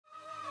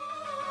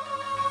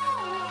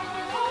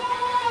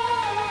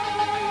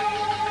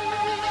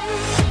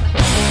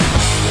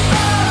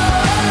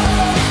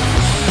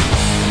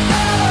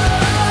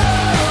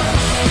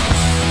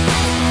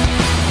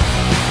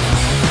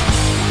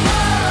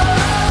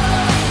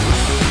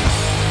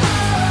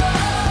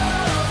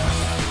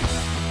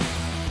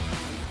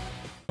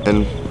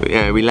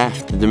we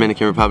left the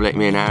Dominican Republic,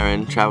 me and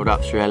Aaron, travelled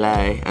up through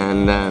LA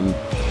and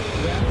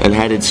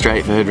headed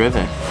straight for Hood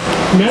River.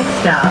 Next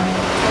stop,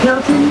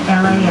 Hilton,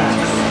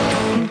 LAX.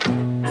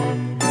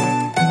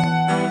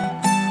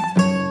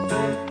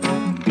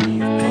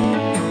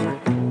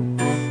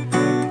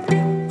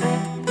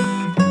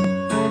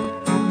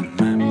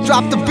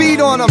 Drop the beat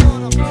on them.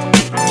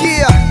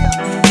 Yeah,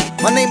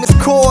 my name is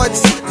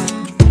Chords.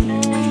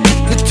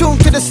 You're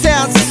tuned to the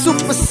sounds of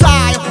Super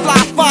Sci,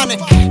 Flyphonic,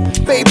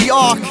 Baby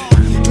Ark,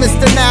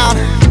 Mr. Noun.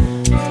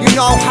 You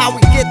know how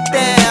we get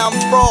down,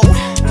 bro.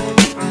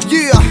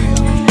 Yeah,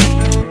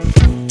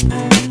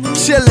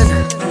 chillin'.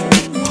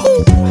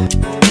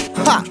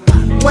 Ha.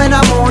 When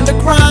I'm on the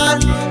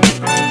grind,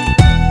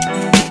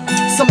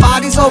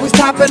 somebody's always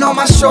tapping on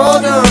my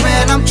shoulder,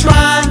 and I'm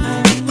trying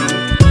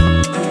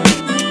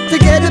to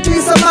get a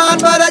peace of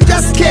mind, but I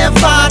just can't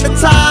find the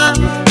time.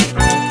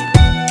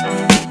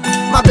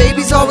 My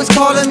baby's always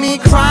calling me,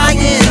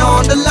 crying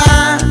on the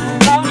line.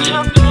 Won't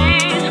you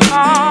please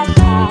come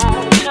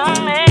home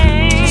to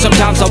me?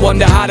 Sometimes I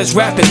wonder how this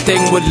rapping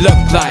thing would look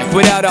like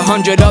without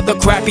 100 other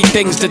crappy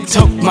things that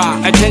took my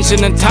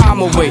attention and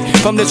time away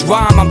from this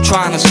rhyme I'm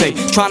trying to say.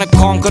 Trying to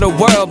conquer the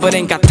world, but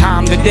ain't got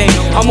time today.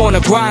 I'm on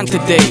a grind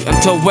today,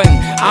 until when?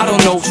 I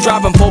don't know.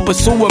 Striving for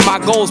pursuing my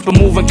goals, but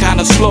moving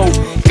kinda slow.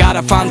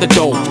 Gotta find the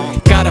dough,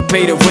 gotta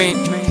pay the rent.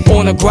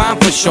 On a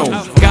grind for show,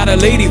 got a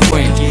lady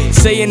friend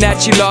saying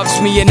that she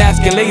loves me and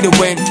asking later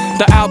when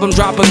the album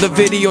dropping, the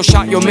video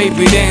shot, yo,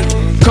 maybe then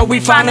could we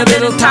find a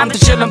little time to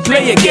chill and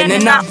play again,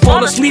 and not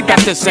fall asleep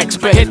after sex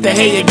but hit the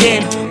hay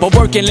again. But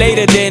working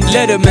later than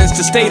Letterman's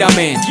the state I'm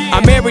in.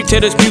 I'm married to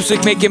this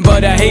music making,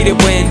 but I hate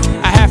it when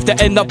I have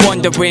to end up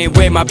wondering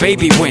where my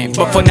baby went.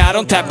 But for now,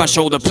 don't tap my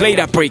shoulder, play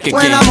that break again.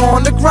 When I'm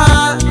on the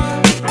grind,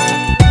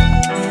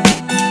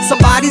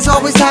 somebody's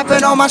always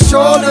tapping on my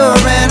shoulder,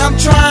 and I'm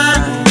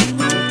trying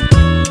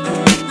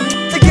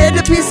to get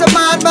a peace of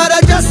mind, but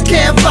I just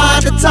can't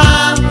find the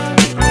time.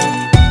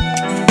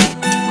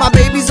 My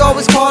baby's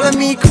always calling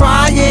me,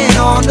 crying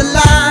on the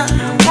line.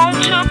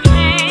 Won't you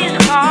please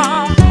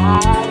come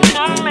home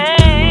to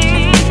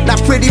me? Now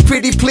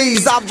pretty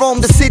please, I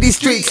roam the city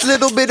streets.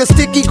 Little bit of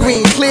sticky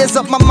green clears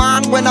up my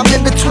mind when I'm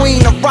in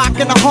between a rock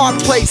and a hard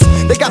place.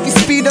 They got me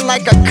speeding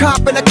like a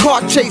cop in a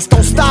car chase.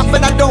 Don't stop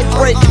and I don't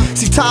break.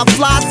 See, time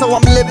flies, so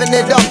I'm living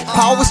it up.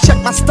 I always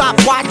check my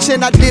stopwatch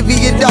and I divvy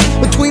it up.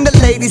 Between the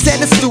ladies and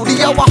the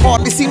studio, I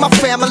hardly see my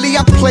family.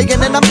 I'm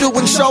playing and I'm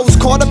doing shows,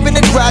 caught up in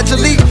it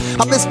gradually.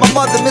 I miss my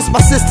mother, miss my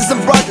sisters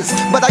and brothers,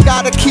 but I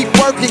gotta keep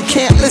working,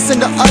 can't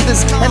listen to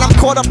others. And I'm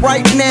caught up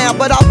right now,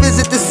 but I'll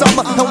visit this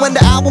summer. And when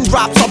the album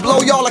drops, I'll blow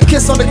y'all a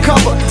kiss on the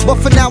cover.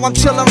 But for now, I'm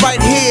chilling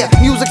right here,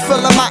 music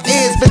filling my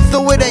ears. Been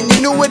through it and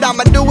you knew it,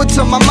 I'ma do it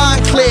till my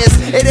mind clears.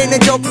 It ain't a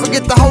joke,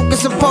 forget the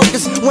hocus and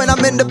pocus. When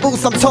I'm in the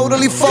booth, I'm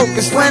totally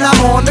focused. When I'm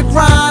on the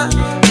grind,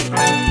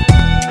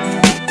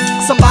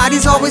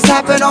 somebody's always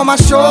tapping on my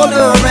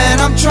shoulder,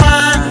 and I'm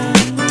trying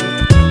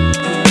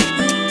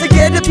to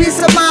get a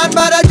peace of mind,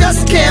 but I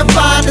just can't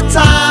find the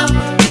time.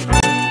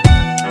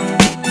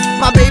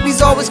 My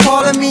baby's always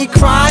calling me,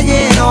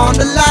 crying on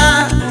the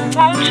line.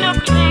 Won't you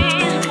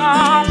please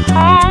come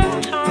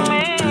home to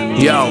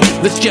me? Yo,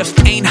 this just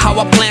ain't how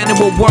I planned it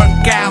will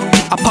work out.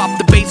 I pop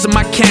the bass in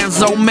my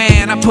cans, oh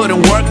man, I put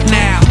in work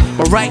now.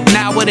 But right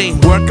now it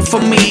ain't working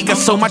for me. Got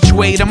so much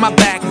weight on my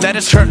back that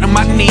it's hurting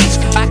my knees.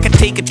 I can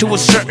take it to a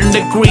certain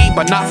degree,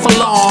 but not for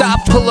long.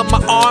 Stop pulling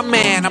my arm,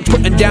 man, I'm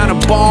putting down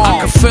a bomb. I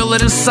can feel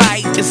it in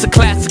sight, it's a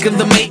classic in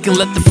the making.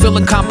 Let the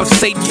feeling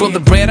compensate for the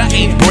bread I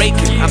ain't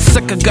breaking. I'm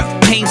sick of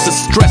gut pains and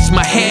stress,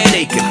 my head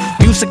aching.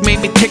 Music made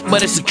me tick,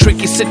 but it's a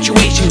tricky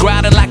situation.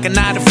 Grinding like a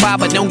 9 to 5,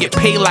 but don't get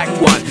paid like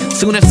one.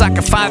 Soon as I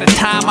can find the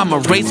time,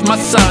 I'ma raise my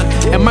son.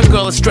 And my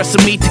girl is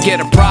stressing me to get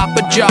a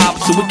proper job,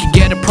 so we can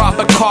get a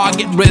proper car,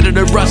 get rid of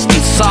the rusty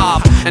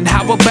sob. And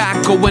how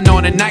about going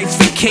on a nice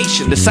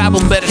vacation? This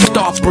album better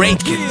start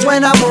breaking.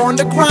 When I'm on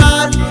the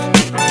grind,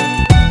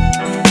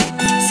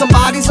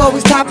 somebody's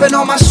always tapping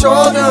on my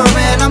shoulder,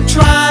 and I'm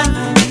trying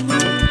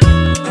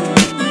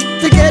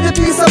to get a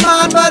peace of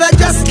mind, but I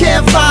just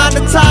can't find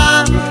the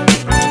time.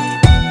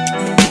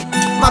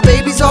 My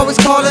baby's always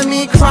calling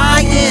me,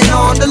 crying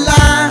on the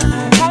line.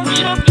 Won't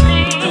you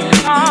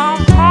please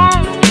come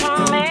home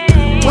to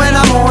me? When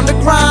I'm on the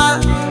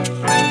grind,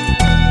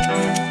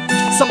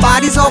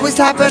 somebody's always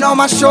tapping on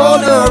my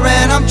shoulder,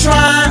 and I'm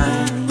trying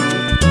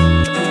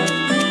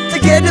to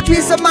get a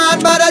peace of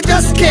mind, but I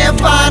just can't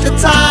find the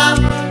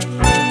time.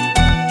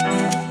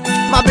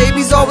 My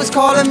baby's always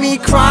calling me,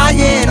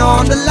 crying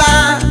on the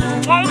line.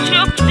 Won't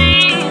you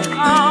please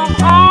come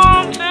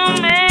home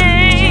to me?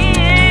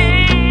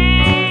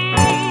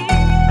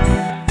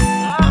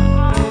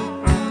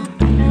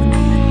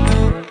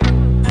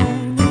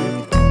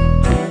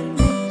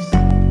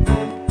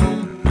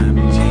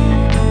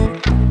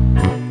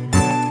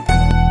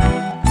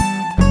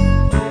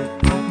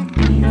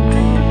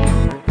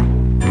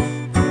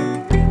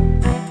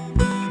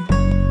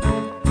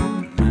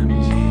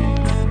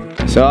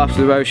 So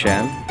after the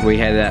Rosham, we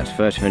headed out to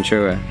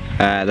Fuerteventura.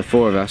 The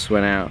four of us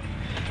went out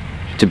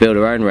to build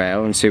our own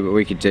rail and see what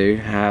we could do,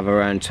 have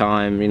our own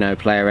time, you know,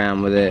 play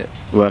around with it,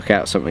 work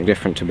out something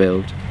different to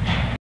build.